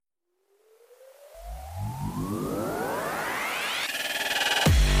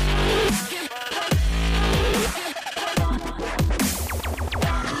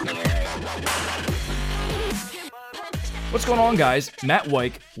going on, guys? Matt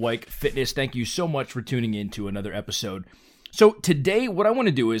Weik Fitness. Thank you so much for tuning in to another episode. So today, what I want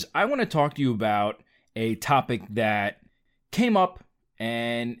to do is I want to talk to you about a topic that came up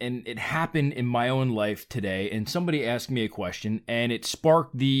and it happened in my own life today. And somebody asked me a question, and it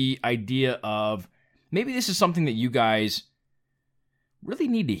sparked the idea of maybe this is something that you guys really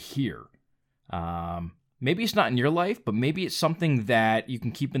need to hear. Maybe it's not in your life, but maybe it's something that you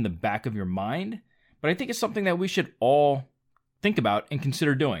can keep in the back of your mind. But I think it's something that we should all think about and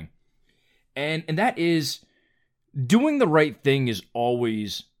consider doing. And that is, doing the right thing is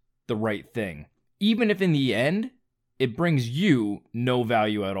always the right thing, even if in the end, it brings you no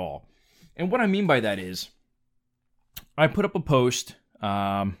value at all. And what I mean by that is, I put up a post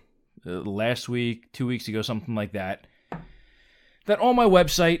last week, 2 weeks ago, something like that on my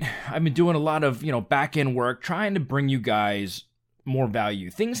website, I've been doing a lot of, back-end work, trying to bring you guys more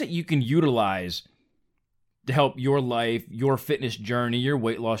value, things that you can utilize to help your life, your fitness journey, your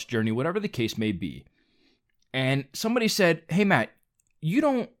weight loss journey, whatever the case may be. And somebody said, hey, Matt,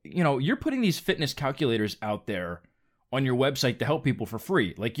 you're putting these fitness calculators out there on your website to help people for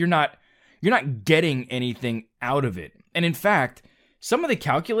free. Like you're not getting anything out of it. And in fact, some of the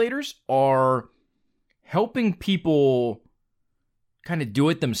calculators are helping people kind of do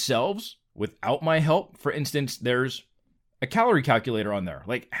it themselves without my help. For instance, there's a calorie calculator on there.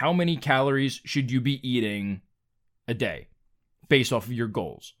 Like, how many calories should you be eating a day based off of your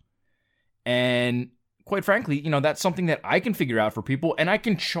goals? And quite frankly, that's something that I can figure out for people, and I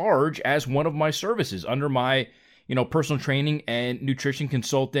can charge as one of my services under my, personal training and nutrition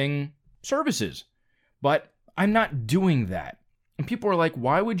consulting services. But I'm not doing that. And people are like,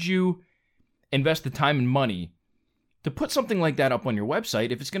 why would you invest the time and money to put something like that up on your website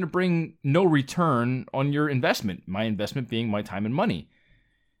if it's going to bring no return on your investment? My investment being my time and money.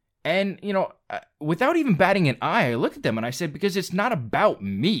 And, without even batting an eye, I looked at them and I said, because it's not about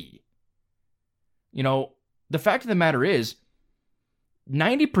me. The fact of the matter is,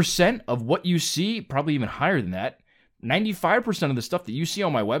 90% of what you see, probably even higher than that, 95% of the stuff that you see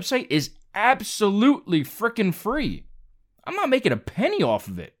on my website is absolutely freaking free. I'm not making a penny off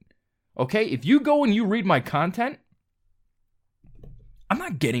of it. Okay? If you go and you read my content, I'm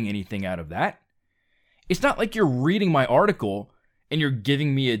not getting anything out of that. It's not like you're reading my article and you're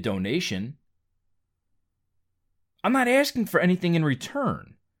giving me a donation. I'm not asking for anything in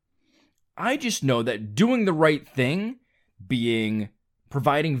return. I just know that doing the right thing, being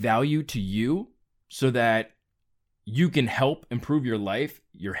providing value to you so that you can help improve your life,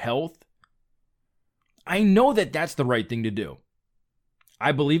 your health, I know that that's the right thing to do.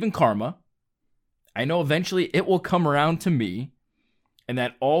 I believe in karma. I know eventually it will come around to me. And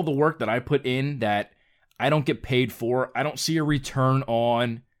that all the work that I put in that I don't get paid for, I don't see a return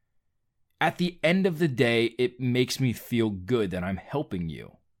on, at the end of the day, it makes me feel good that I'm helping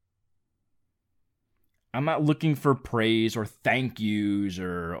you. I'm not looking for praise or thank yous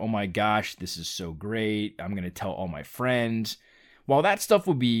or, oh my gosh, this is so great, I'm going to tell all my friends. While that stuff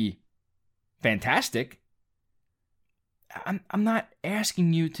would be fantastic, I'm not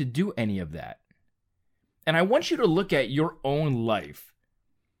asking you to do any of that. And I want you to look at your own life.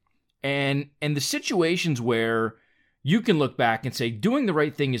 And the situations where you can look back and say, doing the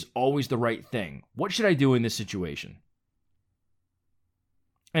right thing is always the right thing. What should I do in this situation?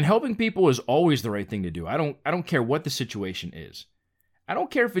 And helping people is always the right thing to do. I don't care what the situation is. I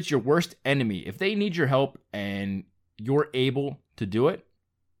don't care if it's your worst enemy. If they need your help and you're able to do it,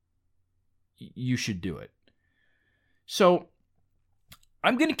 you should do it. So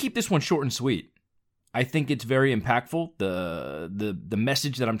I'm going to keep this one short and sweet. I think it's very impactful, the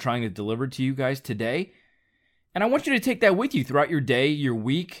message that I'm trying to deliver to you guys today. And I want you to take that with you throughout your day, your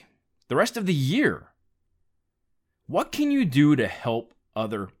week, the rest of the year. What can you do to help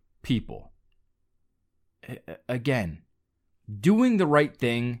other people? Again, doing the right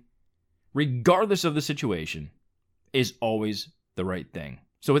thing, regardless of the situation, is always the right thing.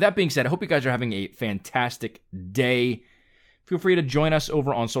 So with that being said, I hope you guys are having a fantastic day. Feel free to join us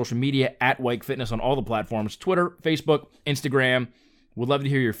over on social media at Weik Fitness on all the platforms, Twitter, Facebook, Instagram. We'd love to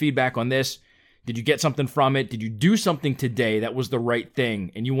hear your feedback on this. Did you get something from it? Did you do something today that was the right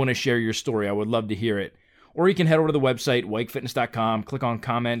thing and you want to share your story? I would love to hear it. Or you can head over to the website, weikfitness.com, click on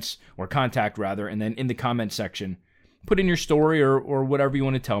comments, or contact rather, and then in the comment section, put in your story or whatever you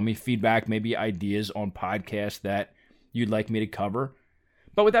want to tell me, feedback, maybe ideas on podcasts that you'd like me to cover.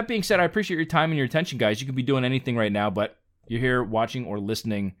 But with that being said, I appreciate your time and your attention, guys. You could be doing anything right now, but you're here watching or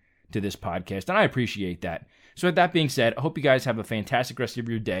listening to this podcast, and I appreciate that. So with that being said, I hope you guys have a fantastic rest of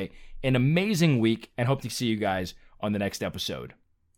your day, an amazing week, and hope to see you guys on the next episode.